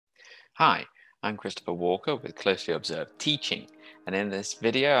Hi, I'm Christopher Walker with Closely Observed Teaching, and in this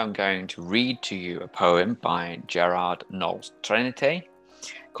video I'm going to read to you a poem by Gerard Nolst Trenité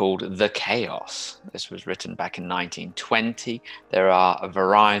called The Chaos. This was written back in 1920. There are a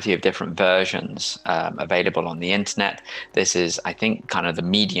variety of different versions available on the internet. This is, I think, kind of the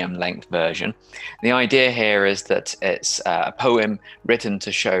medium length version. The idea here is that it's a poem written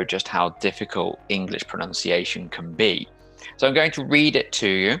to show just how difficult English pronunciation can be. So I'm going to read it to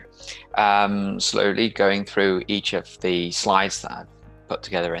you, slowly going through each of the slides that I've put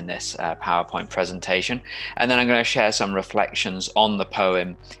together in this PowerPoint presentation. And then I'm going to share some reflections on the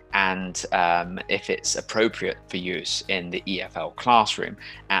poem and if it's appropriate for use in the EFL classroom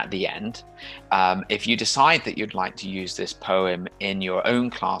at the end. If you decide that you'd like to use this poem in your own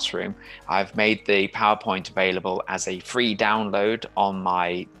classroom, I've made the PowerPoint available as a free download on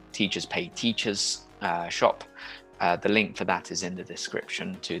my Teachers Pay Teachers shop. The link for that is in the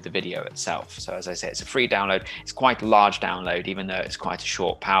description to the video itself. So as I say, it's a free download. It's quite a large download, even though it's quite a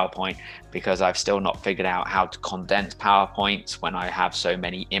short PowerPoint, because I've still not figured out how to condense PowerPoints when I have so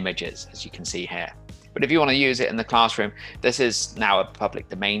many images, as you can see here. But if you want to use it in the classroom, this is now a public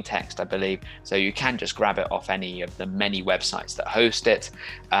domain text, I believe, so you can just grab it off any of the many websites that host it.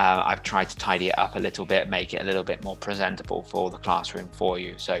 I've tried to tidy it up a little bit, make it a little bit more presentable for the classroom for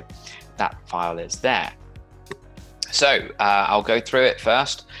you. So that file is there. So I'll go through it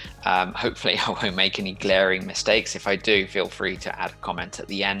first. Hopefully I won't make any glaring mistakes. If I do, feel free to add a comment at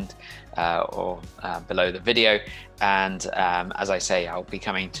the end or below the video. And as I say, I'll be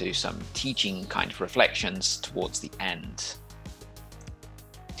coming to some teaching kind of reflections towards the end.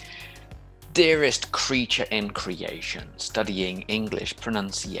 Dearest creature in creation, studying English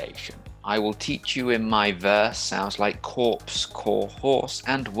pronunciation, I will teach you in my verse, sounds like corpse, core, horse,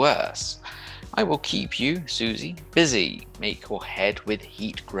 and worse. I will keep you, Susie, busy, make your head with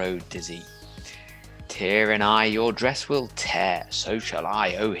heat grow dizzy. Tear in eye your dress will tear, so shall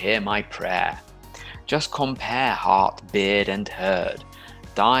I, oh hear my prayer. Just compare heart, beard and herd,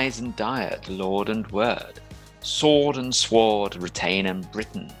 dyes and diet, lord and word, sword and sword, retain and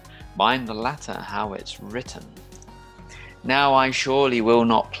Britain, mind the latter how it's written. Now I surely will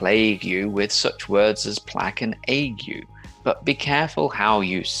not plague you with such words as plaque and ague, but be careful how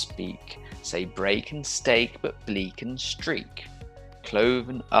you speak. Say break and stake, but bleak and streak. Clove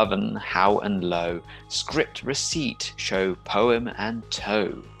and oven, how and low. Script, receipt, show, poem and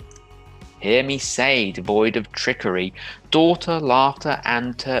toe. Hear me say, devoid of trickery, daughter, laughter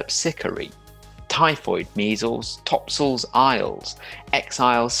and terpsichore. Typhoid, measles, topsails, isles,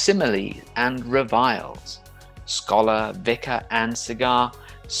 exile, simile and reviles. Scholar, vicar and cigar,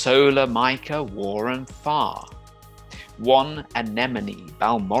 solar, mica, war and far. One anemone,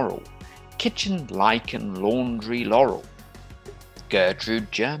 Balmoral. Kitchen lichen, laundry laurel.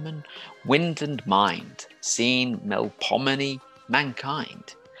 Gertrude German, wind and mind, scene Melpomene,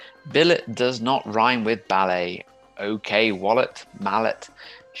 mankind. Billet does not rhyme with ballet, okay, wallet, mallet,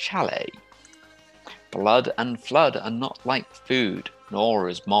 chalet. Blood and flood are not like food, nor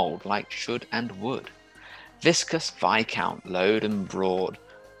is mould like should and would. Viscous viscount, load and broad,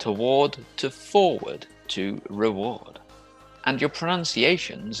 toward to forward to reward. And your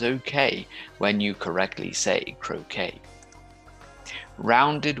pronunciation's okay when you correctly say croquet.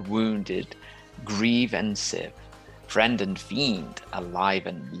 Rounded, wounded, grieve and sieve, friend and fiend, alive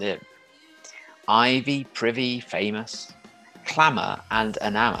and live. Ivy, privy, famous, clamour and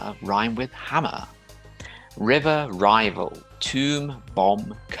enamour rhyme with hammer. River, rival, tomb,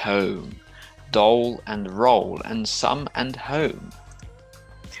 bomb, comb, dole and roll, and some and home.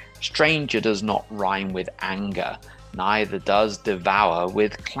 Stranger does not rhyme with anger, neither does devour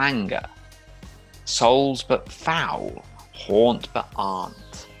with clangour. Souls but foul, haunt but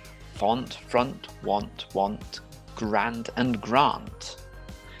aren't, font, front, want, grand and grant.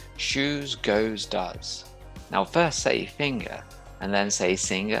 Shoes, goes, does. Now first say finger, and then say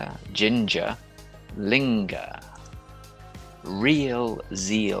singer, ginger, linger. Real,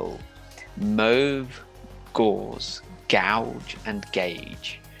 zeal, mauve, gauze, gouge and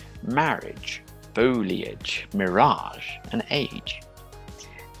gauge. Marriage, foliage, mirage, and age.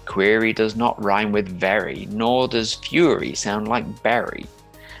 Query does not rhyme with very, nor does fury sound like berry.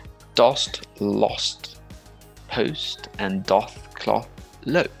 Dost, lost, post, and doth, cloth,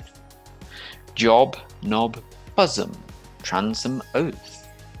 loath. Job, knob, bosom, transom, oath.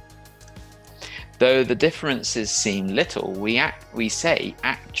 Though the differences seem little, we say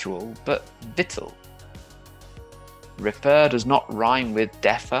actual but victual. Refer does not rhyme with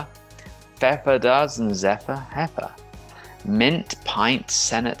defer, Pfeffer does and Zephyr, heifer. Mint, pint,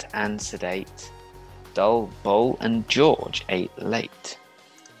 senate and sedate. Dull, bull and George ate late.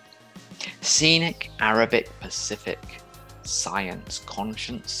 Scenic, Arabic, Pacific. Science,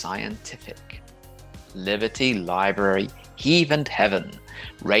 conscience, scientific. Liberty, library, heave and heaven.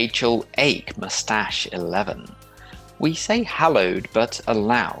 Rachel, ache, moustache, 11. We say hallowed but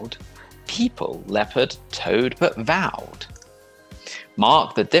allowed. People, leopard, toad but vowed.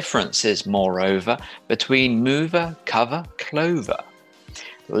 Mark the differences, moreover, between mover, cover, clover.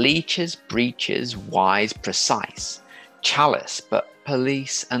 Leeches, breeches, wise, precise. Chalice but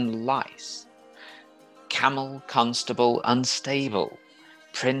police and lice. Camel, constable, unstable.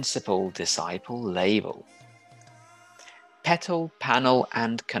 Principal, disciple, label. Petal, panel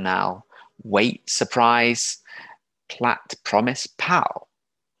and canal. Wait, surprise, plat, promise, pal.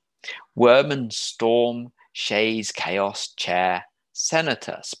 Worm and storm, chaise, chaos, chair.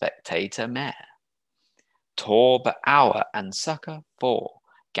 Senator, spectator, mayor. Tor, but hour and sucker, for.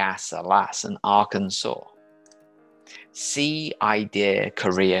 Gas, alas, and Arkansas. Sea, idea,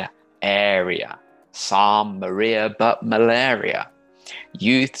 career, area. Psalm, Maria, but malaria.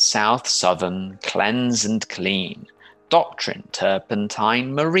 Youth, south, southern, cleanse and clean. Doctrine,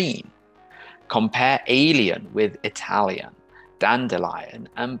 turpentine, marine. Compare alien with Italian. Dandelion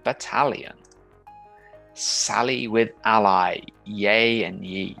and battalion. Sally with ally, yea and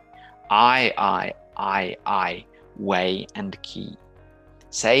ye. I, way and key.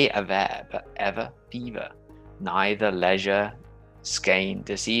 Say aver, but ever fever. Neither leisure, skein,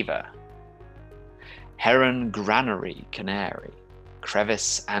 deceiver. Heron, granary, canary.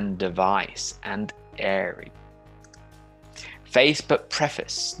 Crevice and device and airy. Face but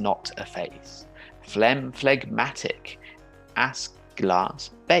preface, not a face. Phlegm, phlegmatic, ask, glass,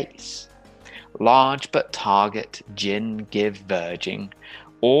 base. Large but target, gin, give, verging.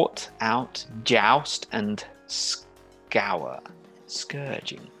 Ought, out, joust, and scour,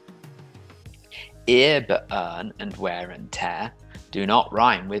 scourging. Ear but earn, and wear and tear. Do not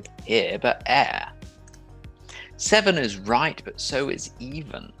rhyme with here but air. 7 is right, but so is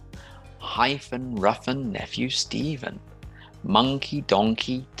even. Hyphen, roughen, nephew Stephen. Monkey,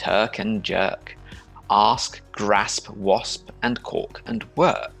 donkey, Turk and jerk. Ask, grasp, wasp, and cork and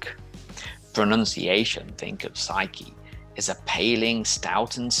work. Pronunciation, think of psyche, is a paling,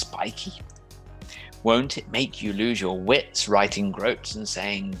 stout and spiky. Won't it make you lose your wits, writing groats and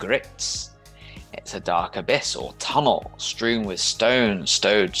saying grits? It's a dark abyss or tunnel, strewn with stones,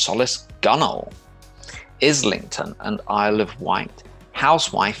 stowed solace gunnel. Islington and Isle of Wight,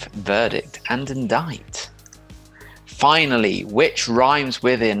 housewife, verdict, and indict. Finally, which rhymes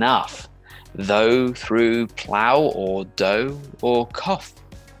with enough? Though, through, plough, or dough, or cough.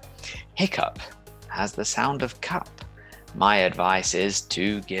 Hiccup has the sound of cup. My advice is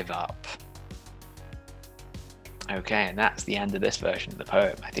to give up. Okay, and that's the end of this version of the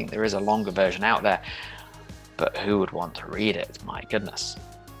poem. I think there is a longer version out there, but who would want to read it? My goodness.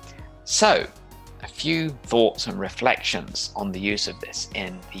 So, a few thoughts and reflections on the use of this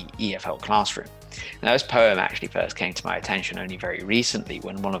in the EFL classroom. Now, this poem actually first came to my attention only very recently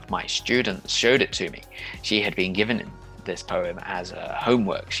when one of my students showed it to me. She had been given this poem as a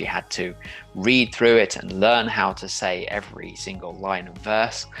homework. She had to read through it and learn how to say every single line of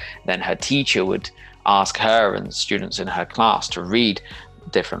verse. Then her teacher would ask her and students in her class to read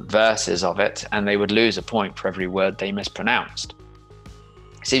different verses of it, and they would lose a point for every word they mispronounced.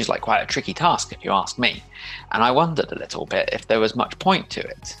 It seems like quite a tricky task if you ask me, and I wondered a little bit if there was much point to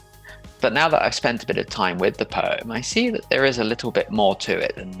it. But now that I've spent a bit of time with the poem, I see that there is a little bit more to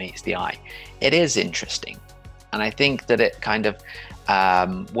it than meets the eye. It is interesting, and I think that it kind of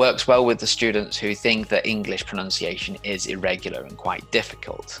works well with the students who think that English pronunciation is irregular and quite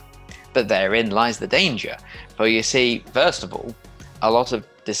difficult. But therein lies the danger, for you see, first of all, a lot of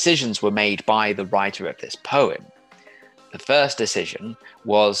decisions were made by the writer of this poem. The first decision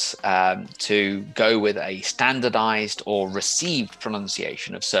was to go with a standardized or received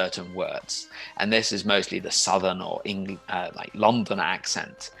pronunciation of certain words. And this is mostly the Southern or like London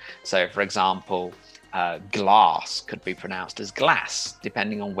accent. So, for example, glass could be pronounced as glass,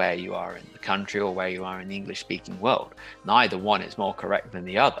 depending on where you are in the country or where you are in the English-speaking world. Neither one is more correct than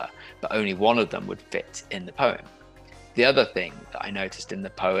the other, but only one of them would fit in the poem. The other thing that I noticed in the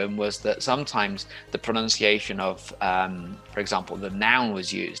poem was that sometimes the pronunciation of, for example, the noun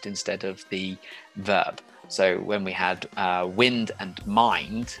was used instead of the verb. So when we had wind and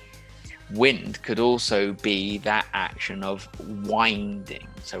mind, wind could also be that action of winding.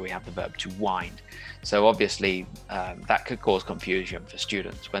 So we have the verb to wind. So obviously that could cause confusion for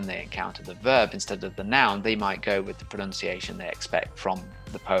students when they encounter the verb instead of the noun. They might go with the pronunciation they expect from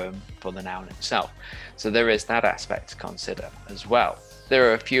the poem for the noun itself. So there is that aspect to consider as well. There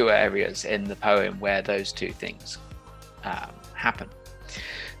are a few areas in the poem where those two things happen.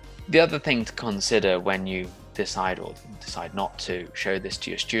 The other thing to consider when you decide or decide not to show this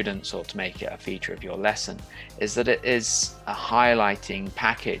to your students or to make it a feature of your lesson is that it is a highlighting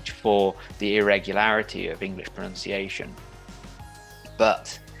package for the irregularity of English pronunciation.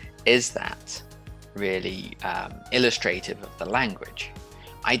 But is that really illustrative of the language?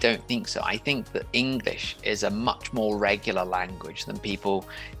 I don't think so. I think that English is a much more regular language than people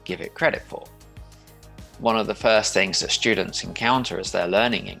give it credit for. One of the first things that students encounter as they're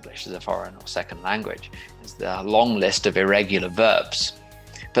learning English as a foreign or second language is the long list of irregular verbs.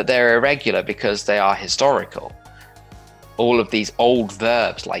 But they're irregular because they are historical. All of these old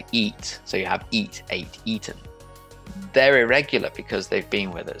verbs like eat, so you have eat, ate, eaten, they're irregular because they've been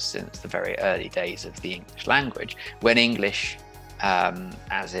with us since the very early days of the English language, when English,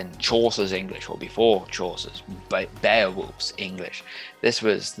 as in Chaucer's English or before Chaucer's, Beowulf's English, this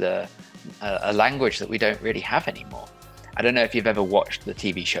was a language that we don't really have anymore. I don't know if you've ever watched the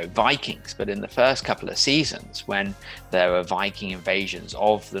TV show Vikings, but in the first couple of seasons, when there were Viking invasions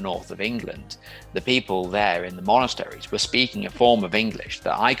of the north of England, the people there in the monasteries were speaking a form of English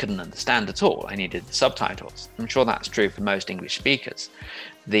that I couldn't understand at all. I needed the subtitles. I'm sure that's true for most English speakers.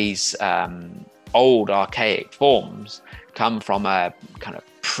 These old archaic forms come from a kind of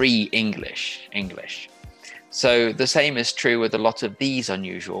pre-English English. So the same is true with a lot of these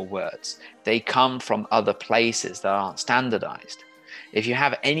unusual words. They come from other places that aren't standardized. If you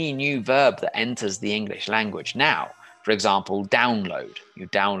have any new verb that enters the English language now, for example, download, you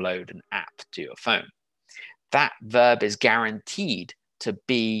download an app to your phone, that verb is guaranteed to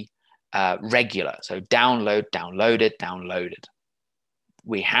be regular. So download, downloaded, downloaded.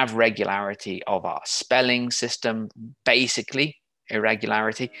 We have regularity of our spelling system, basically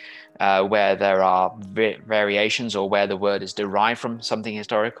irregularity, where there are variations or where the word is derived from something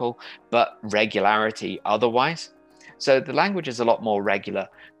historical, but regularity otherwise. So the language is a lot more regular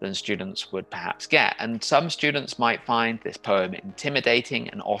than students would perhaps get. And some students might find this poem intimidating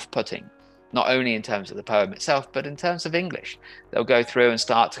and off-putting, not only in terms of the poem itself, but in terms of English. They'll go through and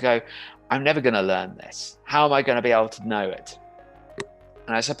start to go, I'm never going to learn this. How am I going to be able to know it?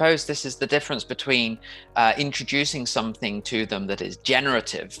 And I suppose this is the difference between introducing something to them that is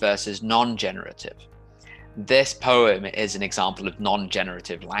generative versus non-generative. This poem is an example of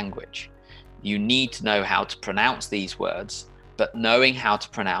non-generative language. You need to know how to pronounce these words, but knowing how to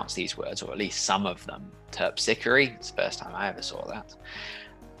pronounce these words, or at least some of them, terpsichore, it's the first time I ever saw that,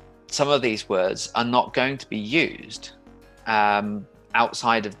 some of these words are not going to be used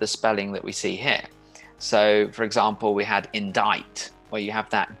outside of the spelling that we see here. So, for example, we had indict, where you have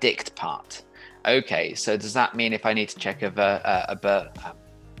that dict part. Okay, so does that mean if I need to check if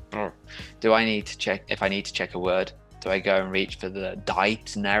I need to check a word, do I go and reach for the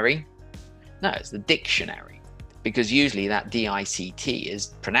dictionary? No, it's the dictionary, because usually that D-I-C-T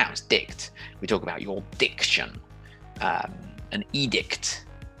is pronounced dict. We talk about your diction, an edict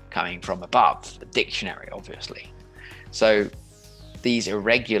coming from above, the dictionary, obviously. So these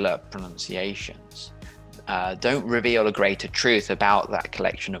irregular pronunciations don't reveal a greater truth about that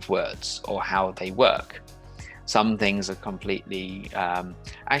collection of words or how they work. Some things are completely,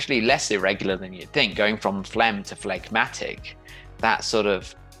 actually less irregular than you'd think. Going from phlegm to phlegmatic, that sort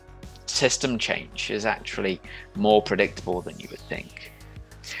of system change is actually more predictable than you would think.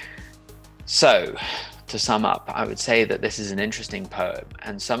 So, to sum up, I would say that this is an interesting poem,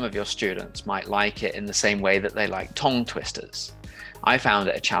 and some of your students might like it in the same way that they like tongue twisters. I found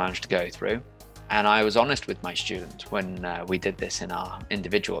it a challenge to go through. And I was honest with my student when we did this in our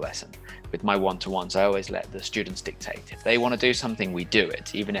individual lesson. With my one-to-ones, I always let the students dictate. If they want to do something, we do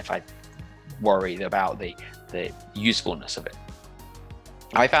it, even if I worry about the usefulness of it.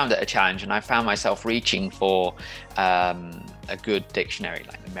 I found it a challenge, and I found myself reaching for a good dictionary,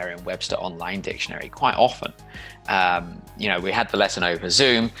 like the Merriam-Webster online dictionary, quite often. You know, we had the lesson over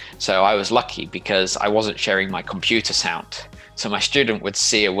Zoom, so I was lucky because I wasn't sharing my computer sound. So my student would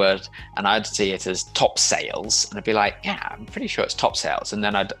see a word and I'd see it as top sales, and I'd be like, yeah, I'm pretty sure it's top sales. And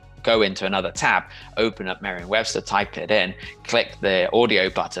then I'd go into another tab, open up Merriam-Webster, type it in, click the audio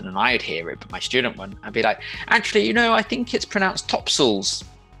button, and I'd hear it, but my student wouldn't. I'd be like, actually, you know, I think it's pronounced topsails.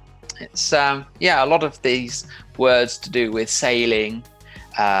 It's, yeah, a lot of these words to do with sailing,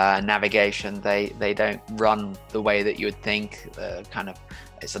 navigation, they don't run the way that you would think. Kind of,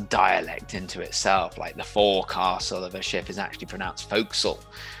 it's a dialect into itself, like the forecastle of a ship is actually pronounced forecastle,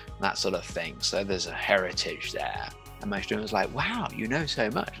 that sort of thing. So there's a heritage there. And my student was like, wow, you know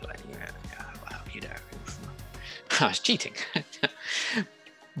so much. Like, yeah, well, you know, I was cheating.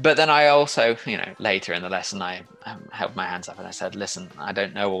 But then I also, you know, later in the lesson, I held my hands up and I said, listen, I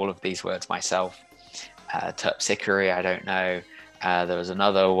don't know all of these words myself. Terpsichore, I don't know. There was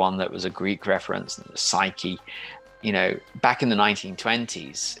another one that was a Greek reference, Psyche. You know, back in the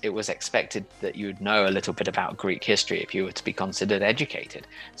 1920s, it was expected that you would know a little bit about Greek history if you were to be considered educated.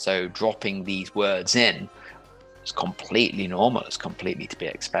 So dropping these words in is completely normal. It's completely to be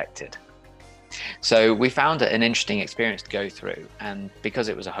expected. So we found it an interesting experience to go through. And because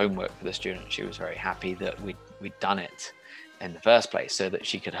it was a homework for the student, she was very happy that we'd done it in the first place so that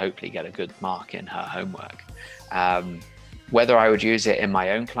she could hopefully get a good mark in her homework. Whether I would use it in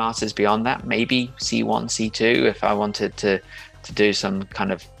my own classes beyond that, maybe C1, C2, if I wanted to do some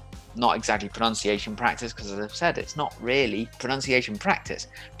kind of, not exactly pronunciation practice, because as I've said, it's not really pronunciation practice,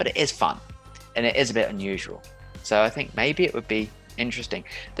 but it is fun and it is a bit unusual. So I think maybe it would be interesting.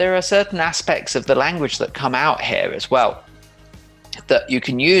 There are certain aspects of the language that come out here as well that you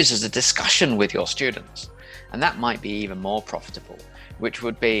can use as a discussion with your students, and that might be even more profitable, which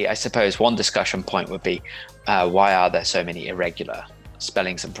would be, I suppose, one discussion point would be, why are there so many irregular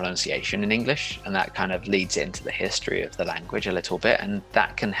spellings and pronunciation in English? And that kind of leads into the history of the language a little bit, and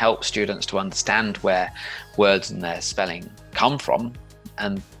that can help students to understand where words and their spelling come from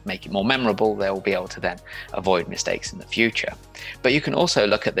and make it more memorable. They'll be able to then avoid mistakes in the future. But you can also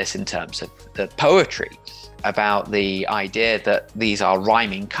look at this in terms of the poetry, about the idea that these are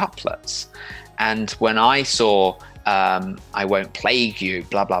rhyming couplets. And when I saw I won't plague you,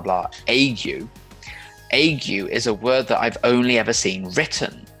 blah, blah, blah, ague. Ague is a word that I've only ever seen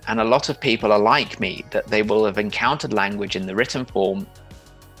written. And a lot of people are like me, that they will have encountered language in the written form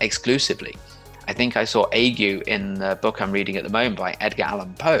exclusively. I think I saw ague in the book I'm reading at the moment by Edgar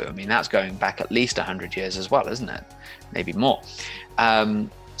Allan Poe. I mean, that's going back at least 100 years as well, isn't it? Maybe more.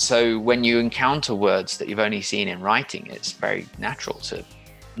 So when you encounter words that you've only seen in writing, it's very natural to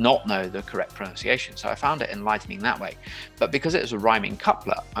not know the correct pronunciation. So I found it enlightening that way. But because it was a rhyming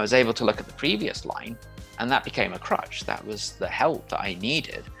couplet, I was able to look at the previous line, and that became a crutch. That was the help that I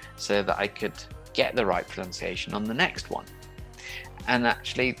needed so that I could get the right pronunciation on the next one. And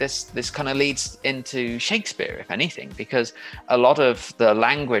actually this kind of leads into Shakespeare, if anything, because a lot of the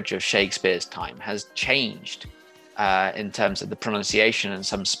language of Shakespeare's time has changed in terms of the pronunciation and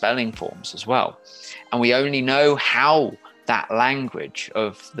some spelling forms as well. And we only know how that language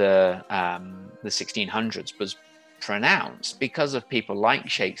of the 1600s was pronounced because of people like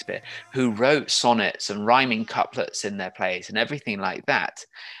Shakespeare, who wrote sonnets and rhyming couplets in their plays and everything like that,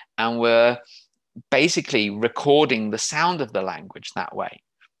 and were basically recording the sound of the language that way.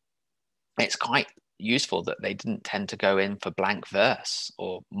 It's quite useful that they didn't tend to go in for blank verse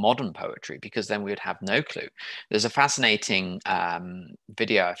or modern poetry, because then we would have no clue. There's a fascinating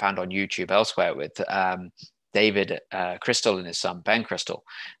video I found on YouTube elsewhere with David Crystal and his son Ben Crystal.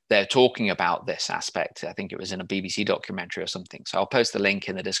 They're talking about this aspect. I think it was in a BBC documentary or something, so I'll post the link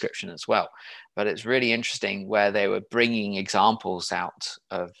in the description as well. But it's really interesting where they were bringing examples out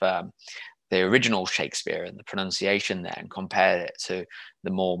of the original Shakespeare and the pronunciation there, and compared it to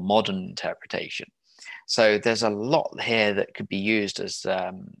the more modern interpretation. So there's a lot here that could be used as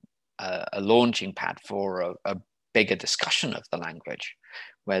a launching pad for a bigger discussion of the language.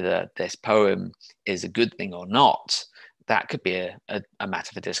 Whether this poem is a good thing or not, that could be a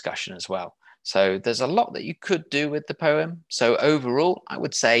matter for discussion as well. So there's a lot that you could do with the poem. So overall, I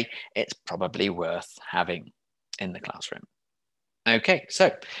would say it's probably worth having in the classroom. Okay,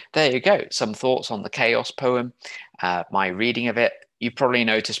 so there you go. Some thoughts on the Chaos poem, my reading of it. You probably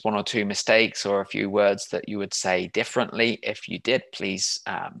noticed one or two mistakes or a few words that you would say differently. If you did, please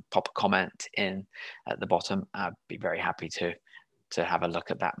pop a comment in at the bottom. I'd be very happy to have a look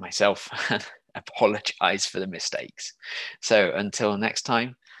at that myself and apologize for the mistakes. So until next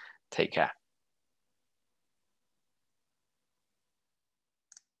time, take care.